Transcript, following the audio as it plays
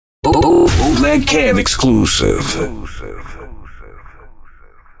Bootleg Kev exclusive.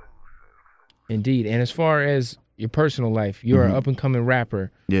 Indeed. And as far as your personal life, you're an up-and-coming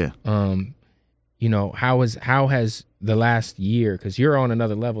rapper. Yeah. You know, how has the last year, because you're on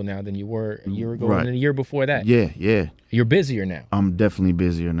another level now than you were a year ago and a year before that. Yeah. You're busier now. I'm definitely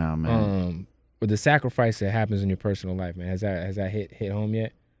busier now, man. With the sacrifice that happens in your personal life, man, has that hit home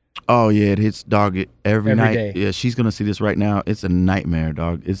yet? Oh yeah, it hits dog every night. day. Yeah, she's gonna see this right now. It's a nightmare,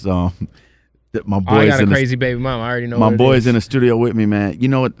 dog. It's my boys. I got a crazy baby mom. I already know. My boy's in the studio with me, man. You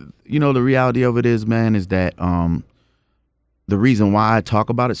know what? You know the reality of it is, man, is that the reason why I talk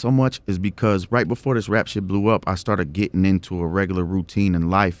about it so much is because right before this rap shit blew up, I started getting into a regular routine in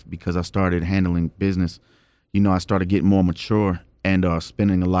life because I started handling business. You know, I started getting more mature and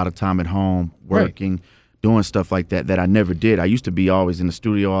spending a lot of time at home working. Right. Doing stuff like that I never did. I used to be always in the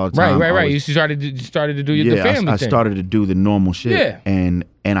studio all the time. Right. You started to do the family thing. I started to do the normal shit. Yeah. And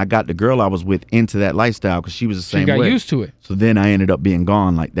I got the girl I was with into that lifestyle because she was the same way. She got used to it. So then I ended up being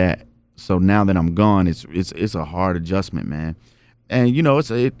gone like that. So now that I'm gone, it's a hard adjustment, man. And you know, it's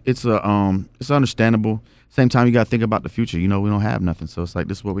understandable. Same time, you got to think about the future. You know, we don't have nothing, so it's like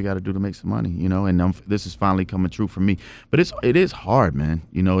this is what we got to do to make some money. You know, and this is finally coming true for me. But it is hard, man.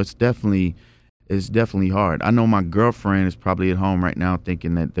 You know, it's definitely hard. I know my girlfriend is probably at home right now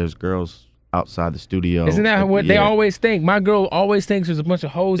thinking that there's girls outside the studio. Isn't that what they always think? My girl always thinks there's a bunch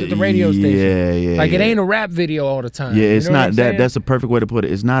of hoes at the radio station. Yeah. Like it ain't a rap video all the time. Yeah, it's not that. Saying? That's a perfect way to put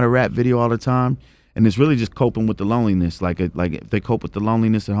it. It's not a rap video all the time, and it's really just coping with the loneliness. Like if they cope with the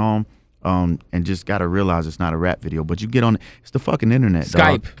loneliness at home, and just gotta realize it's not a rap video. But you get on it's the fucking internet.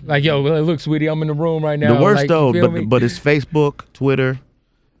 Skype, dog. like yo, look, sweetie, I'm in the room right now. The worst like, though, but it's Facebook, Twitter.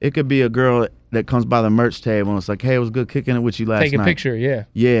 It could be a girl that comes by the merch table and it's like, hey, it was good kicking it with you last night. Take a picture, yeah.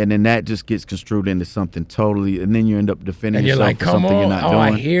 Yeah, and then that just gets construed into something totally, and then you end up defending yourself like, for something you're not doing.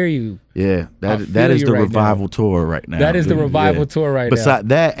 I hear you. Yeah, that is the revival tour right now. That is the revival tour right now. Besides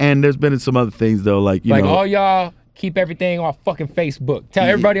that, and there's been some other things though, like you know, all y'all keep everything off fucking Facebook. Tell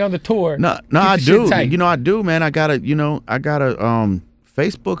everybody on the tour. No, I do. You know, I do, man. I gotta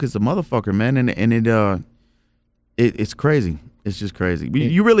Facebook is a motherfucker, man, and it's crazy. It's just crazy.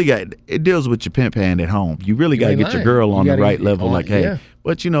 You really it deals with your pimp hand at home. You really got to get your girl on the right level.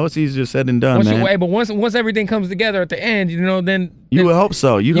 But you know, it's easier said than done, man. But once everything comes together at the end, you know, then you would hope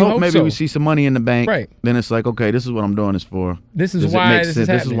so. You hope maybe so. We see some money in the bank. Right. Then it's like, okay, this is what I'm doing this for. This is why this is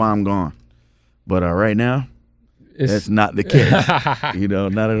happening. This is why I'm gone. But right now, that's not the case. You know,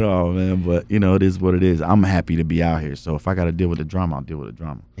 not at all, man. But you know, it is what it is. I'm happy to be out here. So if I got to deal with the drama, I'll deal with the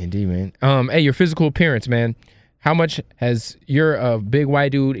drama. Indeed, man. Hey, your physical appearance, man. How much you're a big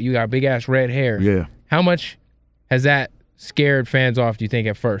white dude, you got big ass red hair. Yeah. How much has that scared fans off, do you think,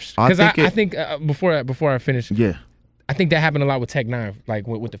 at first? Because I think before I finish, I think that happened a lot with Tech 9, like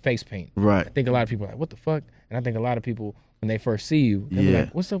with the face paint. Right. I think a lot of people are like, what the fuck? And I think a lot of people, when they first see you, they'll be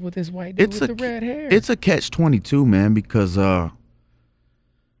like, what's up with this white dude with the red hair? It's a catch-22, man, because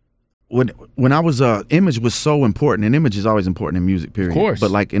when I was image was so important, and image is always important in music, period. Of course.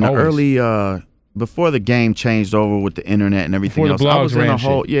 But like in the early before the game changed over with the internet and everything else, I was in a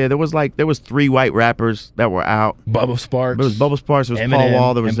whole there was 3 white rappers that were out. Bubba Sparks. There was Bubba Sparks, there was Eminem, Paul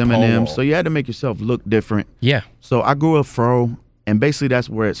Wall, there was Eminem. So you had to make yourself look different. Yeah. So I grew a fro, and basically that's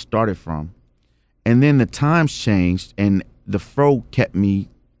where it started from. And then the times changed, and the fro kept me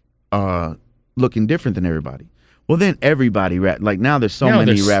looking different than everybody. Well, then everybody rap. Like now there's so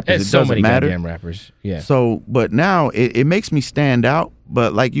many rappers, it doesn't matter. Goddamn rappers. Yeah. So, but now it makes me stand out.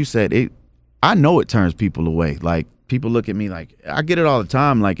 But like you said, I know it turns people away. Like people look at me like, I get it all the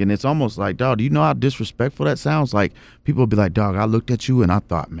time. Like, and it's almost like, dog, do you know how disrespectful that sounds? Like people will be like, dog, I looked at you and I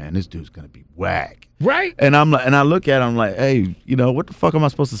thought, man, this dude's gonna be whack. Right. And I'm like, and I look at him like, hey, you know, what the fuck am I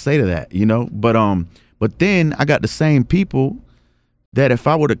supposed to say to that? You know? But then I got the same people that if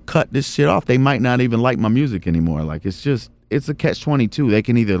I were to cut this shit off, they might not even like my music anymore. Like it's a catch-22. They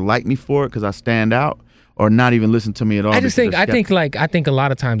can either like me for it because I stand out, or not even listen to me at all. I think a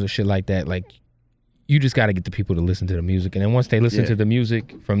lot of times with shit like that, like you just got to get the people to listen to the music, and then once they listen to the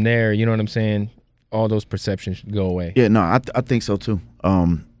music, from there, you know what I'm saying, all those perceptions go away. Yeah, no, I think so too.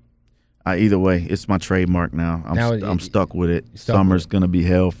 Either way, it's my trademark now. I'm stuck with it. Summer's gonna be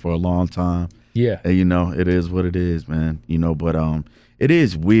hell for a long time. Yeah, and you know it is what it is, man. You know, but it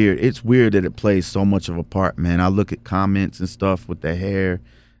is weird. It's weird that it plays so much of a part, man. I look at comments and stuff with the hair.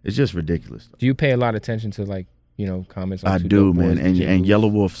 It's just ridiculous. Do you pay a lot of attention to, like, you know, comments? I do, man. And Yellow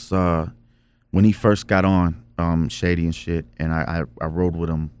Wolf's when he first got on Shady and shit, and I rode with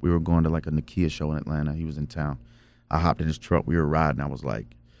him. We were going to like a Nakia show in Atlanta. He was in town. I hopped in his truck. We were riding. I was like,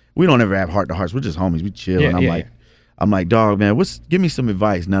 we don't ever have heart to hearts. We're just homies. We chill. And I'm like, I'm like, dog, man, give me some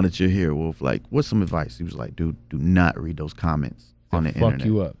advice now that you're here, Wolf. Like, what's some advice? He was like, dude, do not read those comments on the internet. Fuck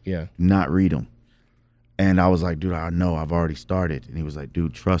you up, yeah. Do not read them. And I was like, dude, I know, I've already started. And he was like,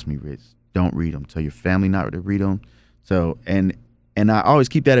 dude, trust me, Rittz, don't read them. Tell your family not to read them. So, and I always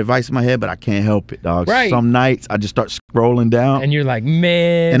keep that advice in my head, but I can't help it, dog. Right. Some nights I just start scrolling down. And you're like,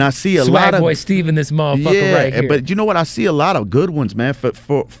 man. And I see a lot of Swag Boy Steven, this motherfucker right here. But you know what? I see a lot of good ones, man. For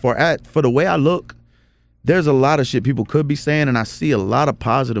the way I look, there's a lot of shit people could be saying, and I see a lot of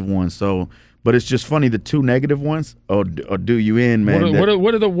positive ones. So, but it's just funny, the two negative ones, or do you in, man?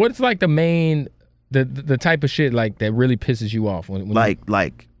 What's like the main, the type of shit like that really pisses you off? When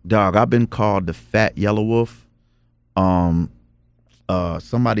like, dog, I've been called the fat yellow wolf.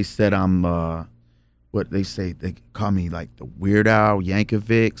 Somebody said I'm what they say, they call me like the Weird Al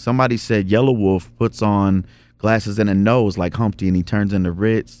Yankovic. Somebody said Yellow Wolf puts on glasses and a nose like Humpty and he turns into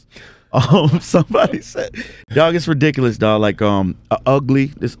Rittz. Somebody said, dog, it's ridiculous, dog. Like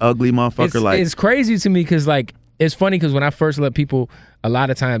this ugly motherfucker. It's crazy to me because like it's funny because when I first let people, a lot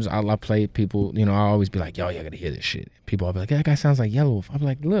of times I'll play people, you know, I'll always be like, yo, you gotta hear this shit. People will be like, that guy sounds like Yellow Wolf. I'm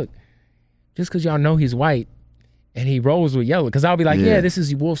like, look, just because y'all know he's white and he rolls with yellow, because I'll be like, yeah, this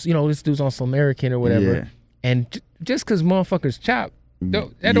is Wolf's, you know, this dude's on some American or whatever. Yeah. And just because motherfuckers chop,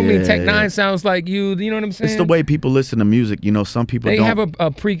 that don't mean Tech Nine sounds like you. You know what I'm saying? It's the way people listen to music. You know, some people they have a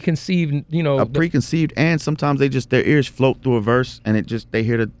preconceived, you know, preconceived, and sometimes they just their ears float through a verse, and they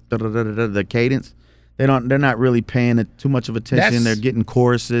hear the cadence. They're not really paying too much of attention. They're getting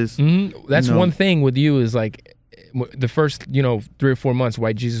choruses. Mm-hmm. That's one thing with you is like the first 3 or 4 months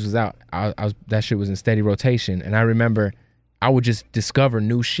White Jesus was out. That shit was in steady rotation, and I remember I would just discover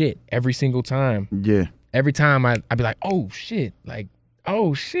new shit every single time. Yeah. Every time I'd be like, oh shit, like.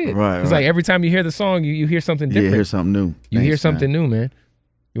 Oh shit! Right, it's like every time you hear the song, you hear something different. You hear something new. You hear something new, man.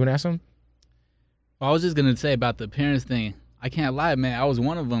 You want to ask something? Well, I was just gonna say about the parents thing. I can't lie, man. I was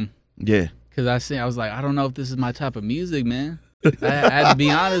one of them. Yeah. Cause I was like, I don't know if this is my type of music, man. I had to be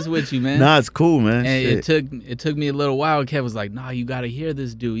honest with you, man. Nah, it's cool, man. And it took me a little while. Kev was like, nah, you gotta hear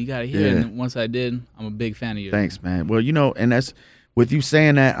this dude. You gotta hear it. And once I did, I'm a big fan of yours. Thanks, man. Well, and that's with you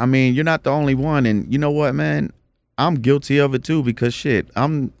saying that. I mean, you're not the only one, and you know what, man. I'm guilty of it too because shit,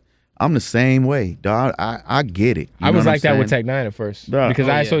 I'm the same way, dog. I get it. I was like that with Tech Nine at first because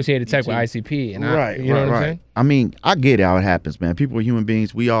I associated Tech with ICP, and you know what I'm saying. I mean, I get how it happens, man. People are human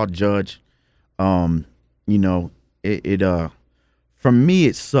beings. We all judge. For me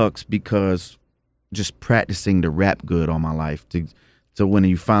it sucks because just practicing to rap good all my life so when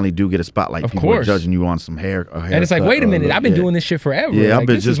you finally do get a spotlight, people are judging you on some hair. And it's like, wait a minute, I've been doing this shit forever. Yeah, like, I've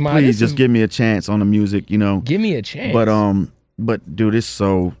been just give me a chance on the music, Give me a chance. But dude, it's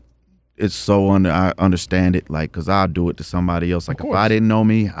so I understand it, like, cause I'll do it to somebody else. Like if I didn't know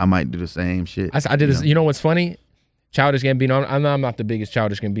me, I might do the same shit. I did this. You know what's funny? Childish Gambino. I'm not the biggest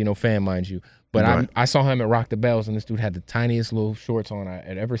Childish Gambino fan, mind you, but I saw him at Rock the Bells, and this dude had the tiniest little shorts on I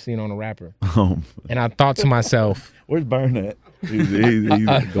had ever seen on a rapper. And I thought to myself, "Where's Burn at?" He's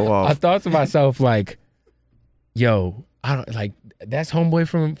go off. I thought to myself, like, "Yo, I don't like that's homeboy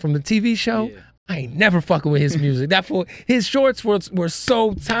from the TV show. Yeah. I ain't never fucking with his music. That fool, his shorts were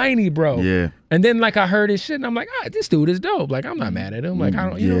so tiny, bro. Yeah. And then like I heard his shit, and I'm like, this dude is dope. Like I'm not mad at him. Like I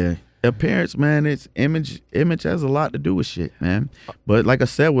don't, you know." Appearance, man, it's image has a lot to do with shit, man. But like I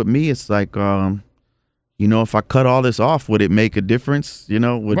said, with me, it's like, if I cut all this off, would it make a difference?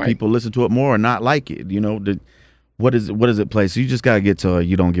 Would people listen to it more or not like it? What does it play? So you just gotta get to a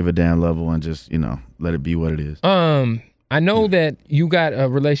you don't give a damn level and just, let it be what it is. I know that you got a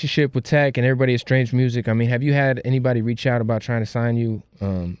relationship with Tech and everybody at Strange Music. I mean, have you had anybody reach out about trying to sign you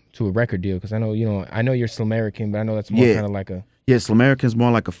to a record deal? Because I know, I know you're Slamerican, but I know that's more kind of like a... Yeah, Slamerican's more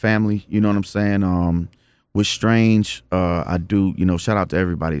like a family, you know what I'm saying? With Strange, I do, shout out to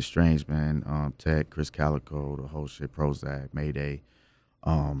everybody at Strange, man. Tech, Chris Calico, the whole shit, Prozac, Mayday,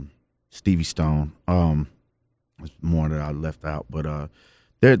 Stevie Stone. There's more that I left out, but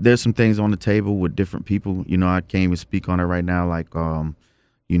there's some things on the table with different people. I can't even speak on it right now. Like, a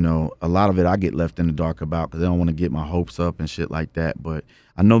lot of it I get left in the dark about because I don't want to get my hopes up and shit like that. But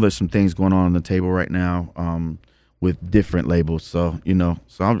I know there's some things going on the table right now with different labels. So,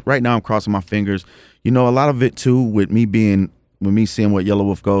 right now I'm crossing my fingers. A lot of it too with me seeing what Yellow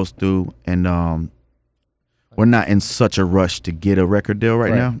Wolf goes through, and we're not in such a rush to get a record deal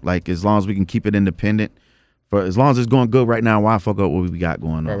right now. Like as long as we can keep it independent. For as long as it's going good right now, why fuck up what we got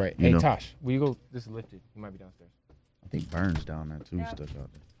going on? Right. Hey, Tosh, will you go? This is lifted. He might be downstairs. I think Burns down there too. Stuck out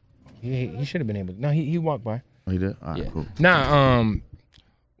there. He should have been able to. No, he walked by. Oh, he did? All right, cool. Nah,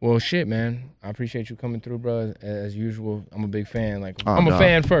 well, shit, man. I appreciate you coming through, bro. As usual, I'm a big fan. Like, I'm a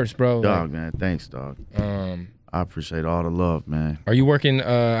fan first, bro. Dog, man. Thanks, dog. I appreciate all the love, man. Are you working?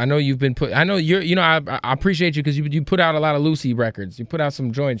 I know you've been put. I know you're. You know, I appreciate you because you put out a lot of Lucy records. You put out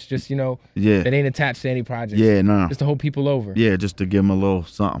some joints, just yeah, that ain't attached to any project. Yeah, no, just to hold people over. Yeah, just to give them a little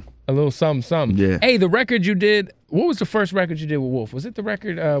something. A little something. Yeah. Hey, the record you did. What was the first record you did with Wolf? Was it the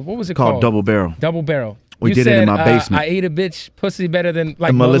record? What was it called? Double Barrel. Double Barrel. We did it in my basement. I ate a bitch pussy better than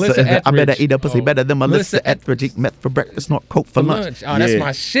Melissa Etheridge. I better eat a pussy better than Melissa Etheridge. Eat meth for breakfast, not coke for lunch. Oh, that's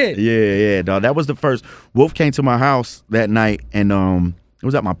my shit. Yeah, dog. That was the first. Wolf came to my house that night, and it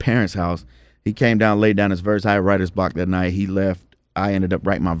was at my parents' house. He came down, laid down his verse. I had writer's block that night. He left. I ended up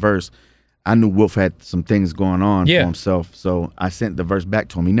writing my verse. I knew Wolf had some things going on for himself, so I sent the verse back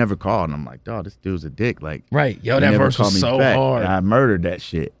to him. He never called, and I'm like, dog, this dude's a dick. Like, right, yo, that verse was so hard. I murdered that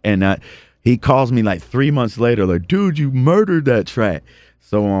shit, and he calls me like 3 months later, like, dude, you murdered that track.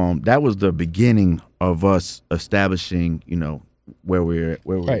 So that was the beginning of us establishing, where we're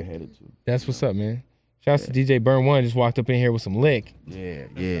headed to. That's what's up, man. Shouts to DJ Burn One, just walked up in here with some lick.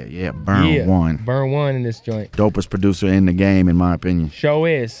 Yeah. Burn One. Burn One in this joint. Dopest producer in the game, in my opinion. Show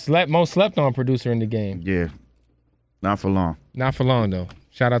is. Most slept on producer in the game. Yeah. Not for long. Not for long, though.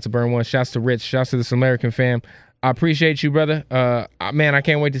 Shout out to Burn One. Shouts to Rittz. Shouts to this American fam. I appreciate you, brother. Man, I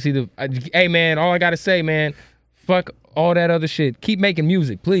can't wait to see the... hey, man, all I got to say, man, fuck all that other shit. Keep making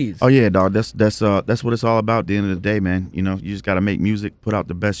music, please. Oh, yeah, dog. That's what it's all about at the end of the day, man. You just got to make music, put out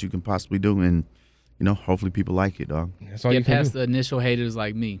the best you can possibly do, and... hopefully people like it, dog. That's all Get you can past do. the initial haters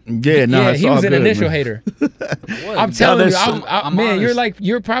like me. Yeah, no, he was an initial hater. I'm telling you, man,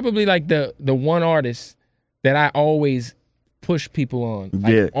 you're probably like the one artist that I always push people on.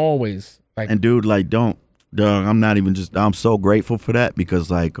 Like, always. Like, and dude, like, dog, I'm so grateful for that because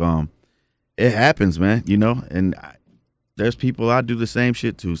like, it happens, man. And there's people I do the same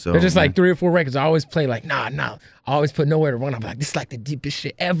shit to. So there's just like 3 or 4 records I always play like, nah. I always put Nowhere to Run. I'm like, this is like the deepest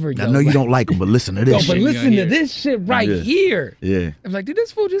shit ever. I know you don't like them, but listen to this shit. But listen to this shit right here. Yeah. I'm like, did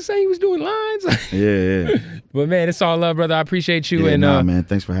this fool just say he was doing lines? Yeah. But man, it's all love, brother. I appreciate you. Yeah, and man,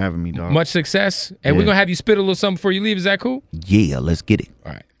 thanks for having me, dog. Much success. And we're going to have you spit a little something before you leave. Is that cool? Yeah, let's get it.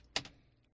 All right.